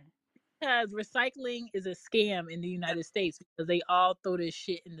in there. because recycling is a scam in the United States because they all throw this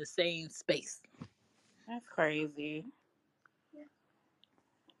shit in the same space. That's crazy.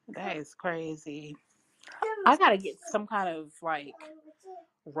 That is crazy. I gotta get some kind of like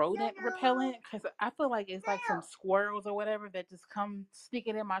rodent repellent because I feel like it's like some squirrels or whatever that just come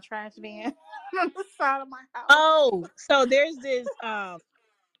sticking in my trash bin on the side of my house. Oh, so there's this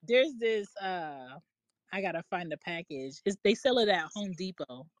I gotta find the package. They sell it at Home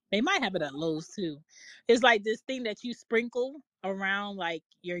Depot. They might have it at Lowe's too. It's like this thing that you sprinkle around like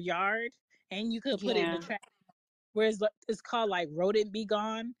your yard, and you could put it in the Yeah. trash. Whereas it's called like Rodent Be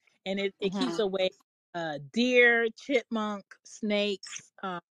Gone, and it keeps Hmm. away deer, chipmunk, snakes,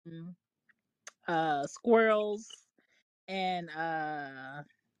 squirrels, and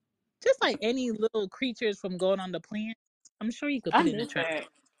just like any little creatures from going on the plant. I'm sure you could I put it in the need trash. that.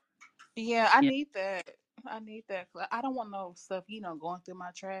 Yeah, I Yeah. need that. I need that. 'Cause I don't want no stuff, going through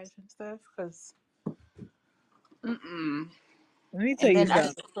my trash and stuff. Cause, mm-mm. Let me tell And you then I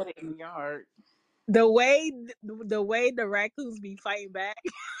need something. to put it in the yard. The way the raccoons be fighting back.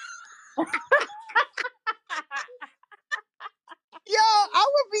 Yo, I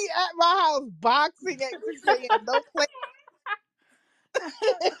would be at my house boxing at 6 a.m. Don't play.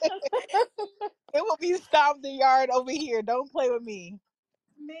 It will be stomped the yard over here. Don't play with me.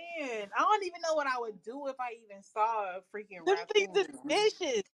 Man, I don't even know what I would do if I even saw a freaking Them things is raccoon.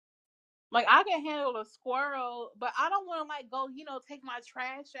 vicious. Like I can handle a squirrel, but I don't want to like go, take my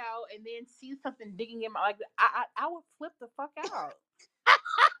trash out and then see something digging in my like. I would flip the fuck out.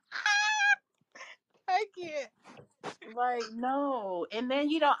 I can't. Like no, and then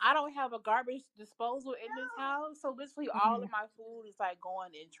I don't have a garbage disposal in this house, so literally all Mhm. of my food is like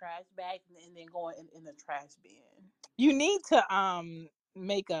going in trash bags and then going in the trash bin. You need to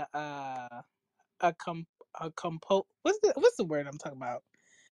make a com a compo. What's the word I'm talking about?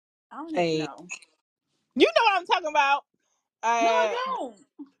 I don't even A know. You know what I'm talking about? No, I Uh, don't.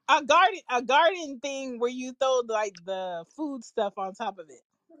 a garden thing where you throw like the food stuff on top of it,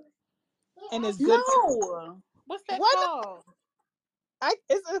 and it's good for No, what's that what? called?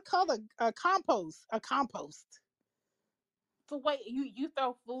 It's called a compost. A compost. So wait, you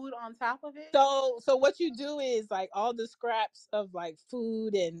throw food on top of it? So what you do is like all the scraps of like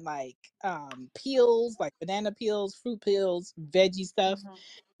food and like peels, like banana peels, fruit peels, veggie stuff. Hmm.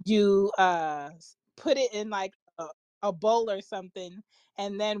 You put it in like a bowl or something,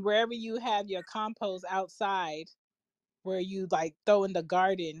 and then wherever you have your compost outside, where you like throw in the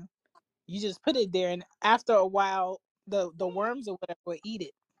garden, you just put it there, and after a while, the worms or whatever will eat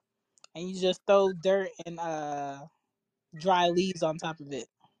it, and you just throw dirt and dry leaves on top of it.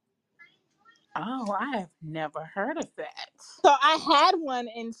 Oh, I have never heard of that. So I had one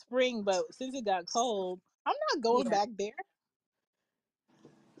in spring, but since it got cold, I'm not going Yeah. back there.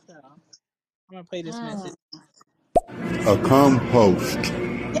 So I'm gonna play this Mm. message. A compost.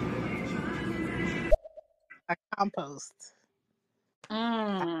 Yeah, a compost.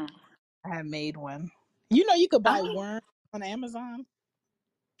 I, Mm. I have made one. You know, you could buy Oh, worms on Amazon.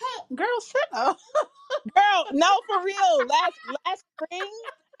 girl, shut up. Girl, no, for real. Last spring,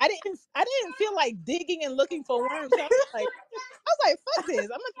 I didn't feel like digging and looking for worms. So I was like, fuck this. I'm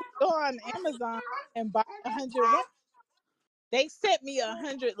gonna just go on Amazon and buy 100 worms. They sent me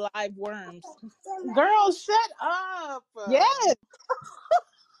 100 live worms. Girl, shut up. Yes.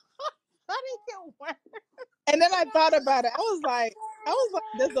 I didn't get one. And then I thought about it. I was like,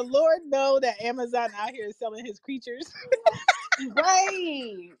 does the Lord know that Amazon out here is selling his creatures?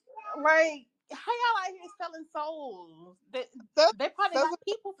 Right. Like, how y'all out here selling souls? That's, They probably that's got what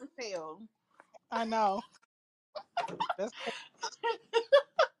people for sale. I know. That's crazy.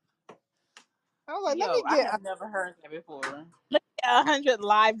 I was like, Yo, I have never heard that before. let me get 100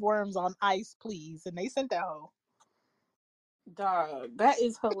 live worms on ice, please. And they sent that hoe. Dog, that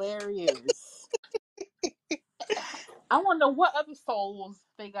is hilarious. I wonder what other souls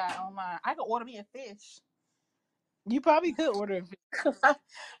they got online. I could order me a fish. You probably could order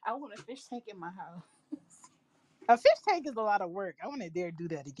I want a fish tank in my house. a fish tank is a lot of work. I want to dare do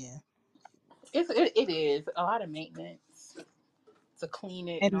that again. It is a lot of maintenance to clean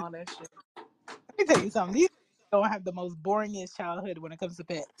it and And all that shit. let me tell you something. These don't have the most boringest childhood when it comes to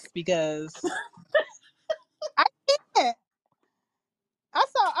pets because I can't. I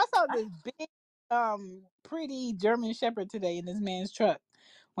saw this big, pretty German Shepherd today in this man's truck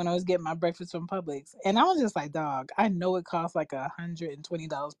when I was getting my breakfast from Publix, and I was just like, "Dog, I know it costs like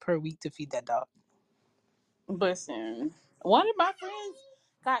 $120 per week to feed that dog." Listen, one of my friends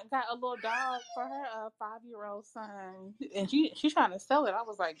got a little dog for her 5-year-old son, and she's trying to sell it. I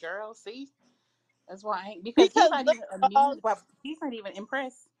was like, girl, see, that's why I ain't, because he's Because not even amused, but he's not even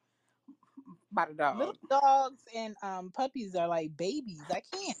impressed by the little dog. dogs and puppies are like babies. I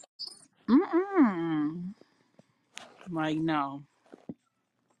can't. Mm-mm. Like, no,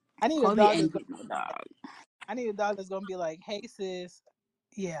 I need a Kobe dog ain't getting no dog. I need a dog that's gonna be like, "Hey sis,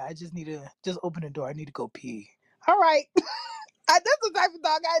 yeah, I just need to just open the door. I need to go pee." All right, that's the type of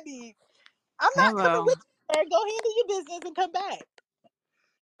dog I need. I'm not coming Hello. with you. Sir. Go handle your business and come back.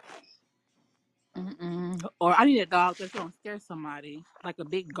 Mm-mm. Or I need a dog that's gonna scare somebody, like a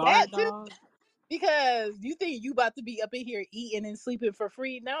big That guard too, dog. because you think you about to be up in here eating and sleeping for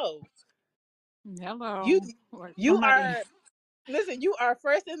free? No, you Hello. Or you somebody. are. Listen, you are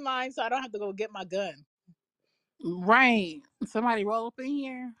first in line, so I don't have to go get my gun. Right. Somebody roll up in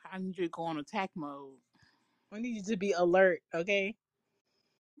here. I need you to go on attack mode. I need you to be alert, okay?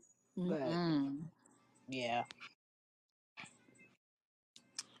 But Mm-mm. yeah,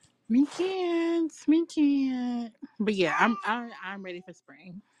 Me can't. Me can't. But yeah, I'm ready for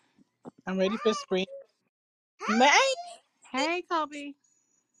spring. I'm ready for spring. Man, Hey, Kobe.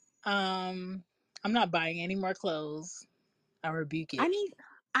 um, I'm not buying any more clothes. I rebuke I it. need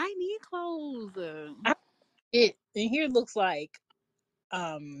I need clothes. I it and here looks like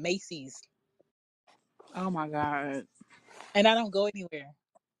Macy's, Oh my god. and I don't go anywhere.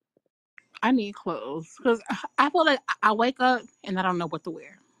 I need clothes because I feel like I wake up and I don't know what to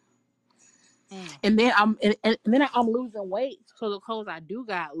wear, Mm, and then I'm losing weight. So the clothes I do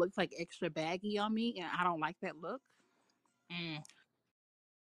got looks like extra baggy on me, and I don't like that look. mm.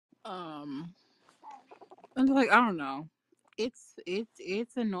 Um, I'm like, I don't know. It's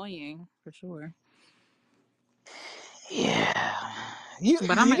annoying for sure. Yeah, you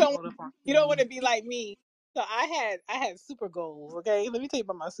But I you might don't load up on you don't want Shein. to be like me. So I had super goals. Okay, let me tell you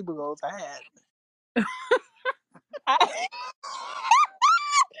about my super goals. I,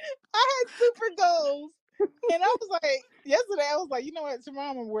 I had super goals, and I was like yesterday. I was like, you know what?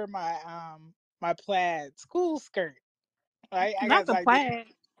 Tomorrow I'm gonna wear my plaid school skirt. Right? I Not got the like this. plaid.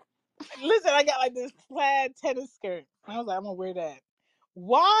 Listen, I got like this plaid tennis skirt. I was like, I'm gonna wear that.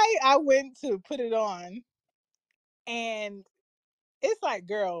 Why I went to put it on, and it's like,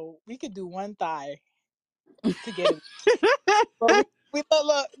 girl, we could do one thigh to get it. But we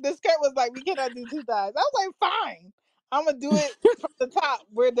look, the skirt was like, we cannot do two thighs. I was like, fine. I'm gonna do it from the top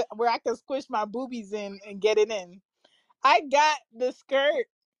where I can squish my boobies in and get it in. I got the skirt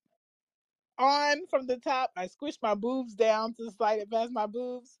on from the top. I squished my boobs down to slide it past my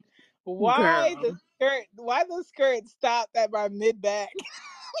boobs. Girl. Why the skirt stopped at my mid back?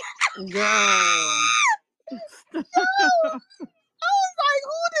 Girl. I was like,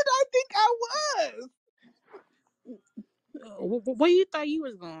 who did I think I was? Where you thought you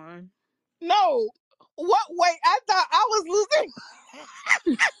was going? No. What wait, I thought I was losing.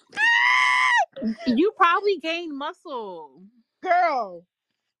 You probably gained muscle. Girl,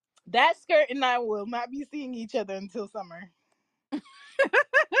 that skirt and I will not be seeing each other until summer.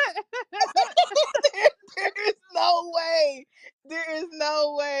 There is no way. There is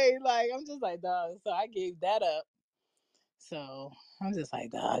no way. Like, I'm just like, dog. So I gave that up. So I'm just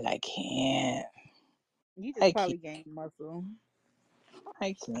like, dog, I can't. You just I can't. probably gained muscle.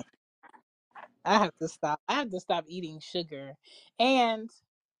 I can't. I have to stop. I have to stop eating sugar. And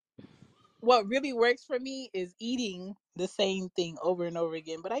what really works for me is eating the same thing over and over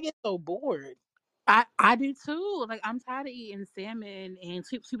again. But I get so bored. I do too. Like I'm tired of eating salmon and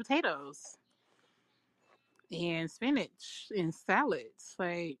sweet potatoes and spinach and salads.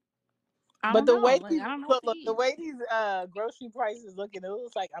 Like I But don't the know. way Like these I don't know what look, to look, the eat. way these grocery prices looking, it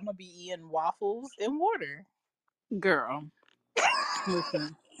looks like I'm gonna be eating waffles and water. Girl,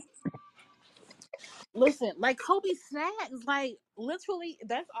 listen. Listen, like Kobe snacks, like literally,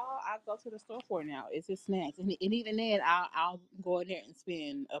 that's all I go to the store for now. It's just snacks, and even then, I'll go in there and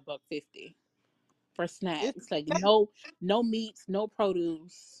spend $1.50 for It's, snacks. Like that, no meats, no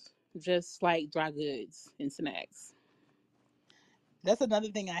produce, just like dry goods and snacks. that's another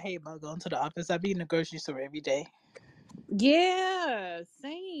thing I hate about going to the office. I be in the grocery store every day. Yeah,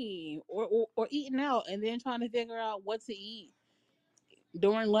 same. Or eating out and then trying to figure out what to eat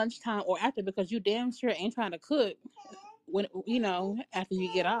during lunchtime or after because you damn sure ain't trying to cook when after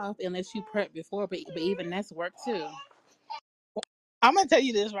you get off unless you prep before. But even that's work too. I'm gonna tell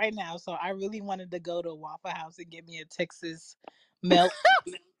you this right now. So I really wanted to go to Waffle House and get me a Texas melt.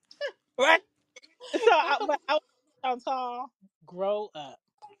 Right. So I was on tall. Grow up.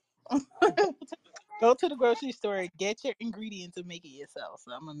 Go to, go to the grocery store. Get your ingredients and make it yourself.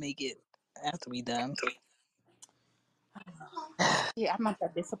 So I'm gonna make it after we done. Yeah, I'm not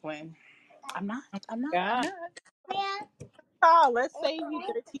that disciplined. I'm not. Oh I'm not. my I'm God. not. Oh, let's save you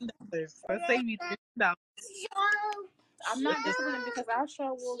 $13. Let's save you $13. I'm not disciplined because I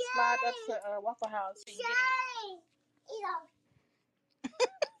sure will slide up to Waffle House and get it.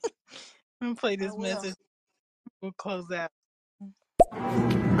 I'm gonna play I this will. message. We'll close out.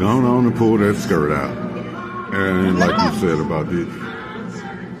 Gone on and pull that skirt out. And No. like you said about this,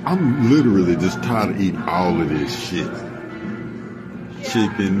 I'm literally just tired of eating all of this shit. Yeah.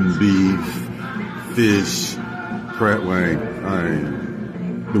 Chicken, beef, fish, crab. Well, I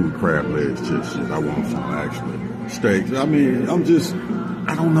ain't doing crab legs, just shit. I want some actually steaks. I mean,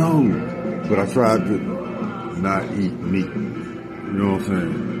 I don't know. But I tried to not eat meat. You know what I'm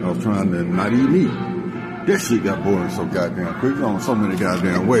saying? I was trying to not eat meat. That shit got boring so goddamn quick. On so many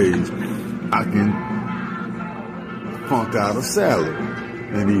goddamn ways, I can funk out a salad.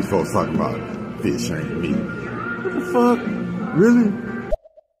 And these folks talking about fish ain't meat. What the fuck? Really?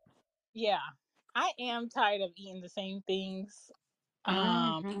 Yeah. I am tired of eating the same things.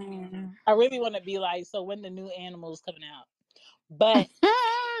 Um, Mm-hmm. I really want to be like, so when the new animals coming out? But I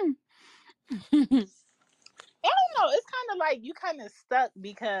don't know. It's kind of like you kind of stuck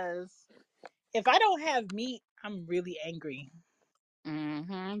because if I don't have meat, I'm really angry.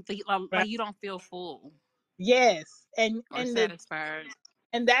 Mm-hmm. Right? Like you don't feel full Yes, or satisfied.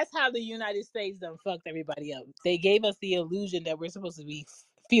 and that's how the United States done fucked everybody up. They gave us the illusion that we're supposed to be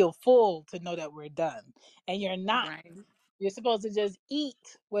feel full to know that we're done, and you're not. Right. You're supposed to just eat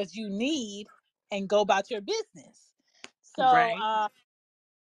what you need and go about your business. So Right.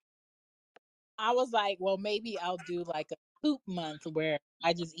 I was like, well, maybe I'll do like a soup month where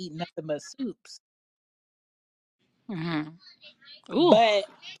I just eat nothing but soups. Mm-hmm. Ooh, But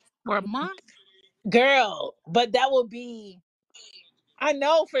for a month. girl, but that will be, I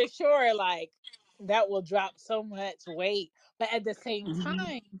know for sure, like that will drop so much weight. But at the same Mm-hmm.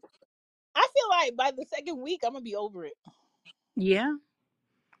 time, I feel like by the second week, I'm gonna be over it. Yeah,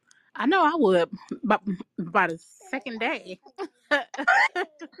 I know I would, but by the second day.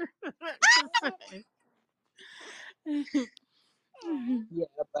 Yeah,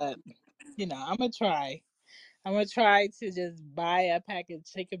 but I'm gonna try. I'm gonna try to just buy a pack of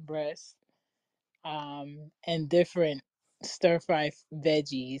chicken breasts, and different stir fry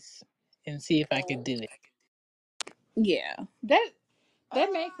veggies, and see if I can do it. Yeah, that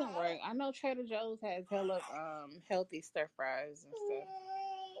makes them work. I know Trader Joe's has hella healthy stir fries and stuff.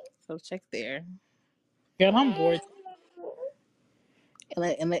 So check there. Girl, I'm bored.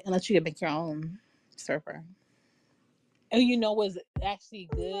 And let you make your own stir fry. And you know what's actually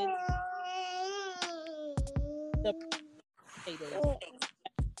good? The potatoes at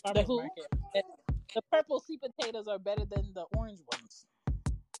the The farmers who? market. The purple sweet potatoes are better than the orange ones.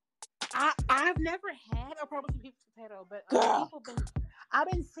 I've never had a purple sweet potato, but Girl, people been I've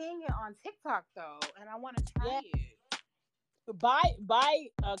been seeing it on TikTok though, and I want to try yeah, it. buy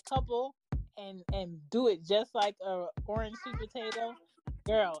a couple and do it just like a orange sweet potato.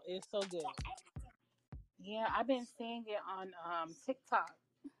 Girl, it's so good. Yeah, I've been seeing it on TikTok,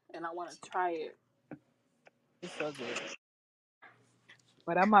 and I want to try it. It's so good.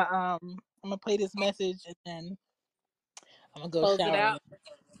 But I'm gonna play this message and then I'm gonna go Close it shower out.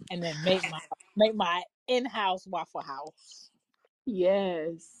 and then make my in-house Waffle House.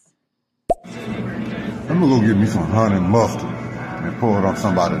 Yes. I'm gonna go get me some honey mustard and pour it on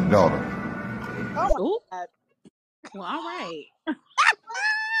somebody's daughter. Oh my Ooh. god. Well, all right.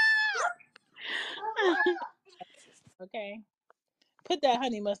 Okay. Put that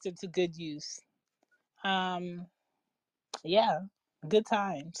honey mustard to good use. Um, yeah, good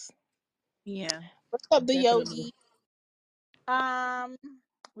times. Yeah, What's up, the definitely. yogi? Um,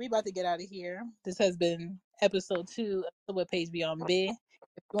 we about to get out of here. This has been episode 2 of the What Page Beyond Bid.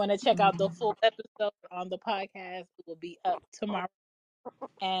 If you want to check out the Mhm. full episode on the podcast, it will be up tomorrow.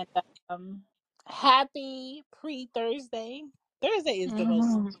 And um, happy pre-Thursday. Thursday is the most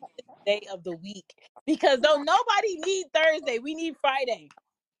Mhm. day of the week because don't nobody need Thursday. We need Friday.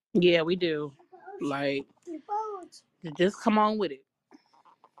 Yeah, we do. Like, just come on with it.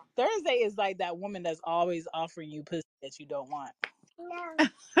 Thursday is like that woman that's always offering you pussy that you don't want.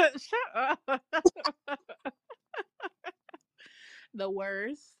 Shut up. The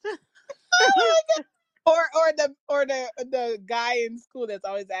worst. Or the guy in school that's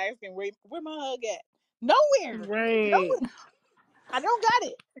always asking where my hug at? Nowhere. Right. Nowhere. I don't got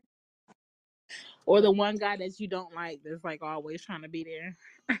it. Or the one guy that you don't like that's like always trying to be there.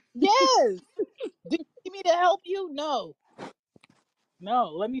 Yes. Do you need me to help you? No. No.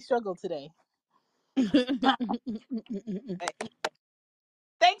 Let me struggle today. But anyway,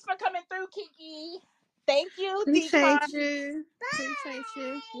 thanks for coming through, Kiki. Thank you, Decline. Appreciate you. Appreciate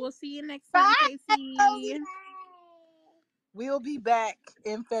you. We'll see you next time, Bye. Casey. We'll be back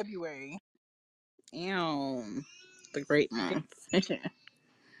in February. Ew. The great month.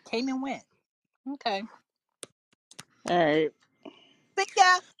 Came and went. Okay. All right. See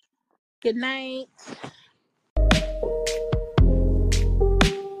ya. Good night.